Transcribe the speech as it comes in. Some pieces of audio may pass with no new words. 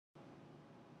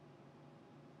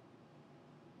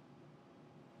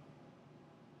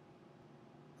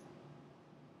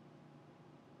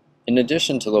In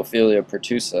addition to Lophelia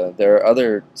pertusa, there are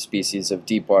other species of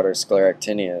deepwater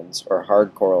scleractinians, or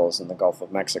hard corals, in the Gulf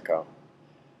of Mexico.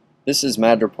 This is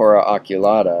Madrepora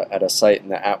oculata at a site in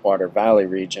the Atwater Valley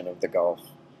region of the Gulf.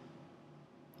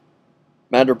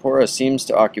 Madrepora seems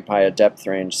to occupy a depth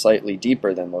range slightly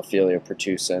deeper than Lophelia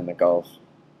pertusa in the Gulf,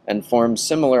 and forms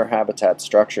similar habitat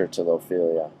structure to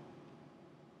Lophelia.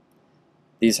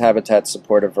 These habitats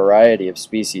support a variety of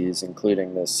species,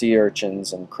 including the sea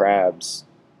urchins and crabs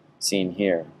seen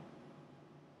here.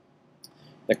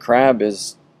 The crab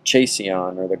is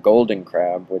Chasion, or the golden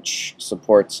crab, which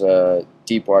supports a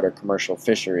deepwater commercial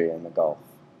fishery in the Gulf.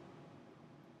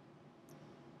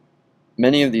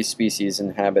 Many of these species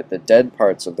inhabit the dead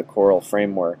parts of the coral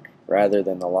framework rather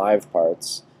than the live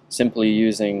parts, simply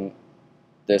using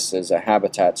this as a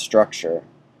habitat structure,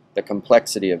 the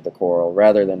complexity of the coral,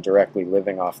 rather than directly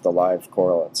living off the live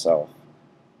coral itself.